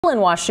In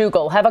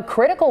Washougal have a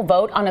critical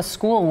vote on a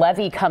school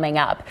levy coming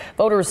up.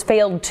 Voters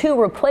failed 2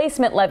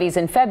 replacement levies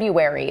in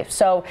February.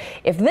 So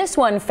if this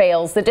one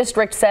fails, the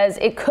district says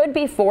it could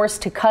be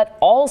forced to cut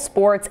all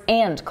sports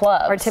and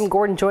clubs. Our Tim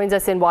Gordon joins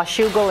us in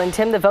Washougal. And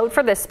Tim, the vote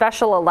for this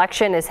special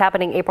election is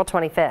happening April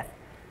 25th.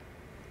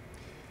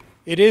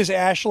 It is,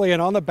 Ashley,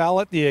 and on the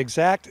ballot the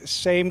exact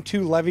same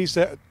 2 levies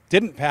that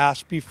didn't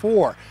pass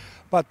before.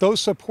 But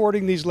those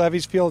supporting these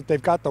levies feel that they've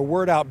got the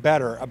word out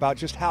better about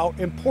just how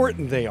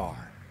important they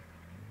are.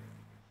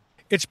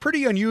 It's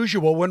pretty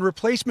unusual when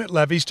replacement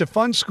levies to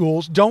fund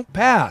schools don't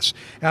pass.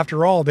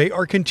 After all, they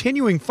are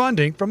continuing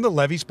funding from the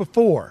levies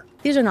before.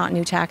 These are not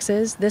new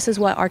taxes. This is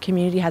what our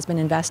community has been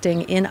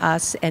investing in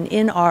us and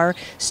in our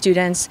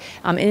students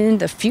and in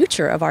the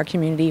future of our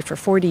community for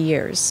 40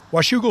 years.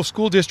 Washougal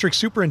School District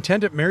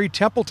Superintendent Mary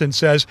Templeton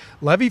says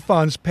levy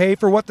funds pay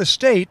for what the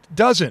state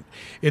doesn't.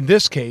 In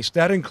this case,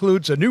 that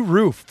includes a new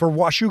roof for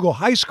Washougal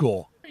High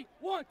School.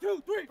 1,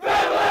 2, 3,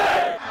 family!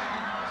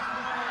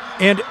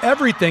 And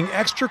everything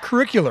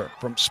extracurricular,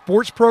 from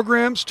sports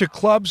programs to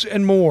clubs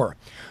and more.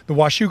 The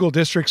Washougal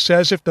District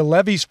says if the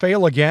levies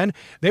fail again,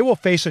 they will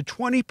face a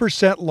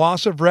 20%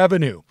 loss of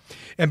revenue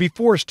and be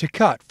forced to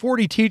cut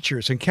 40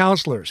 teachers and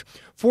counselors,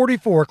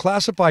 44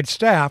 classified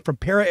staff from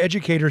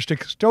paraeducators to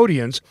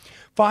custodians,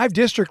 5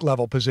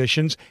 district-level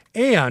positions,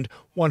 and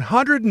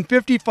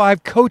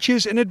 155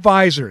 coaches and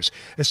advisors,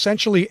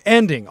 essentially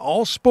ending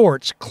all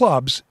sports,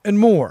 clubs, and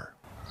more.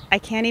 I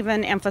can't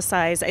even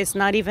emphasize, it's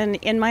not even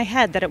in my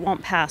head that it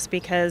won't pass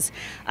because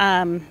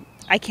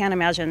I can't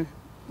imagine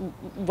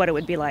what it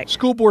would be like.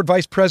 School Board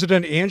Vice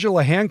President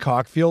Angela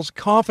Hancock feels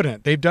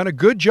confident they've done a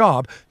good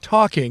job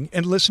talking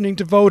and listening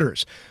to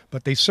voters,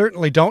 but they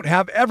certainly don't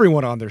have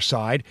everyone on their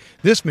side.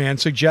 This man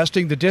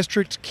suggesting the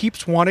district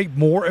keeps wanting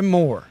more and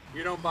more.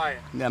 You don't buy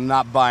it? I'm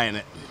not buying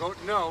it. You vote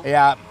no?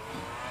 Yeah.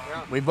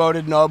 We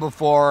voted no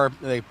before.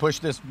 They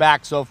pushed this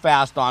back so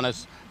fast on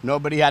us.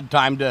 Nobody had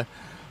time to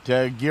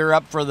gear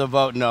up for the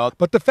vote no.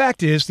 But the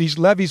fact is, these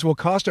levies will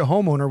cost a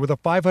homeowner with a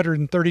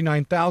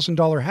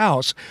 $539,000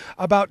 house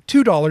about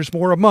 $2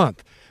 more a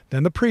month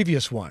than the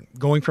previous one,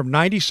 going from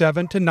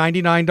 $97 to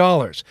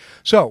 $99.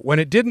 So when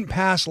it didn't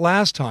pass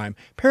last time,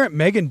 parent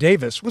Megan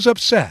Davis was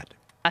upset.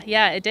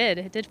 Yeah, it did.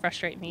 It did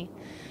frustrate me.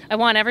 I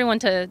want everyone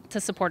to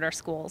support our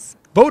schools.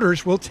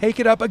 Voters will take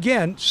it up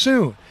again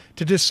soon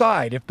to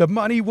decide if the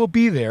money will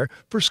be there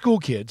for school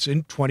kids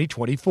in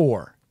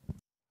 2024.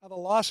 The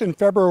loss in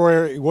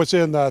February was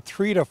in the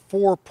 3 to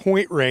 4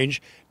 point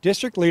range.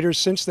 District leaders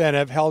since then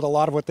have held a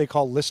lot of what they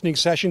call listening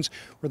sessions,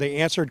 where they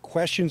answered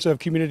questions of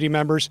community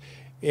members,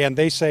 and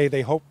they say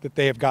they hope that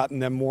they have gotten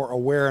them more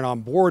aware and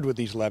on board with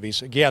these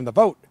levies. Again, the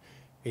vote,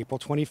 April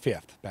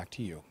 25th. Back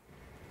to you.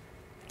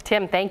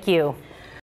 Tim, thank you.